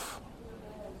off.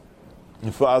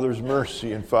 And Father's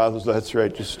mercy and Father's, that's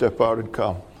right, just step out and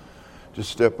come. Just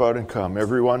step out and come.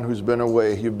 Everyone who's been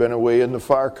away, you've been away in the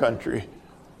far country.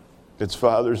 It's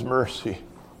Father's mercy.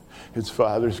 It's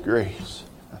Father's grace.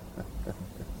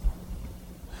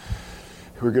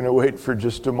 We're going to wait for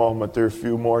just a moment. There are a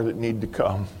few more that need to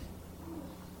come.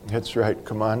 That's right.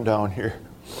 Come on down here.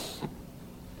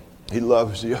 He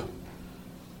loves you.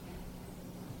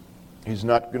 He's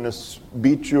not going to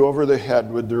beat you over the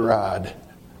head with the rod.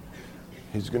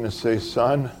 He's going to say,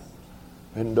 son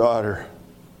and daughter,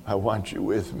 I want you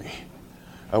with me.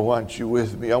 I want you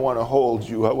with me. I want to hold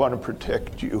you. I want to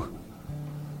protect you.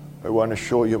 I want to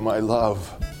show you my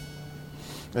love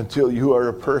until you are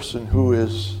a person who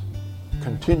is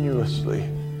continuously,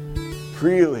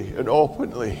 freely, and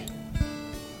openly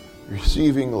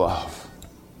receiving love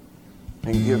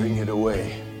and giving it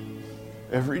away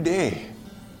every day.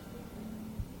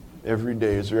 Every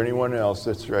day. Is there anyone else?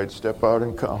 That's right. Step out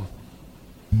and come.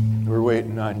 We're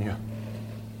waiting on you.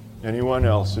 Anyone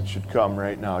else that should come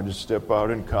right now, just step out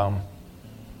and come.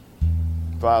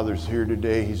 Father's here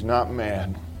today. He's not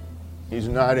mad. He's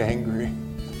not angry.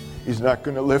 He's not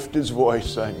going to lift His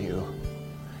voice on you.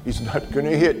 He's not going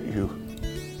to hit you.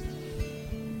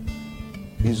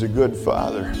 He's a good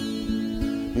Father.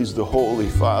 He's the Holy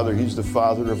Father. He's the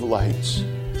Father of lights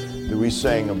that we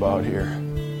sang about here.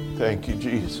 Thank you,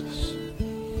 Jesus.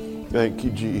 Thank you,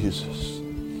 Jesus.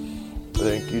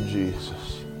 Thank you,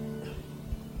 Jesus.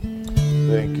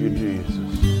 Thank you,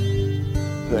 Jesus.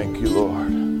 Thank you,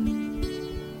 Lord.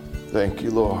 Thank you,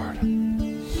 Lord.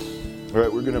 All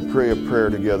right, we're going to pray a prayer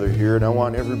together here, and I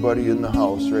want everybody in the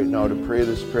house right now to pray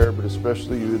this prayer, but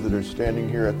especially you that are standing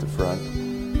here at the front.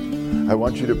 I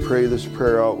want you to pray this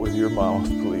prayer out with your mouth,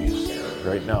 please,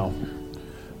 right now.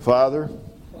 Father,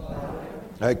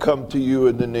 I come to you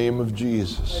in the name of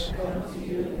Jesus.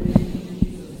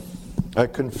 I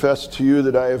confess to you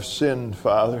that I have sinned,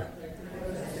 Father.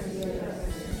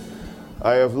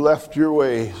 I have left your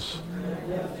ways,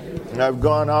 and I've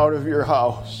gone out of your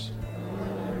house.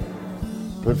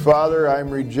 But Father, I'm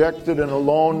rejected and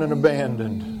alone and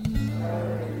abandoned.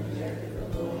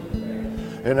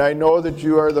 And I know that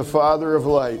you are the Father of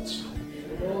lights.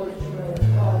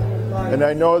 And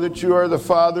I know that you are the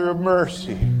Father of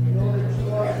mercy.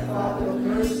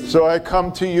 So I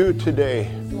come to you today.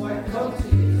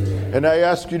 And I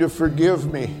ask you to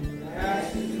forgive me.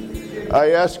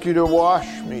 I ask you to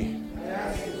wash me.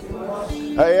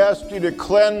 I ask you to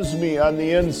cleanse me on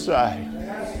the inside.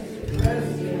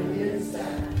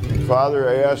 Father,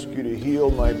 I ask you to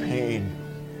heal my pain.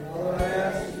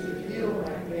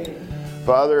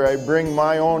 Father, I bring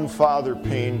my own father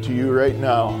pain to you right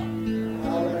now.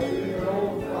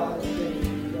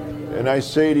 And I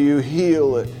say to you,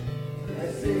 heal it.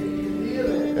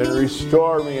 And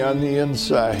restore me on the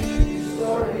inside.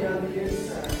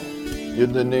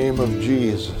 In the name of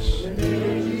Jesus.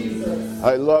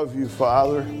 I love you,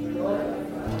 Father.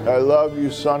 I love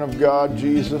you, Son of God,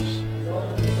 Jesus.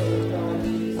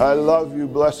 I love you,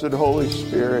 blessed Holy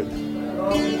Spirit.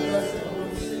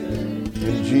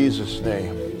 In Jesus'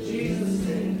 name.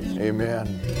 Amen.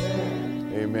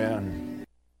 Amen.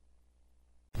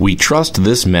 We trust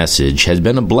this message has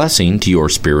been a blessing to your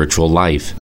spiritual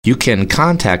life. You can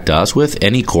contact us with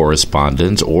any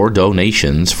correspondence or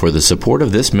donations for the support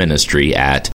of this ministry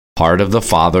at Heart of the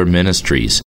Father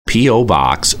Ministries, P.O.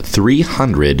 Box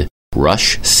 300,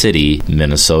 Rush City,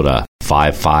 Minnesota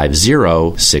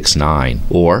 55069,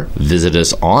 or visit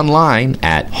us online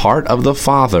at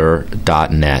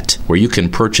heartofthefather.net, where you can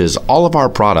purchase all of our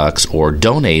products or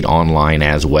donate online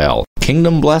as well.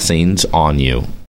 Kingdom blessings on you.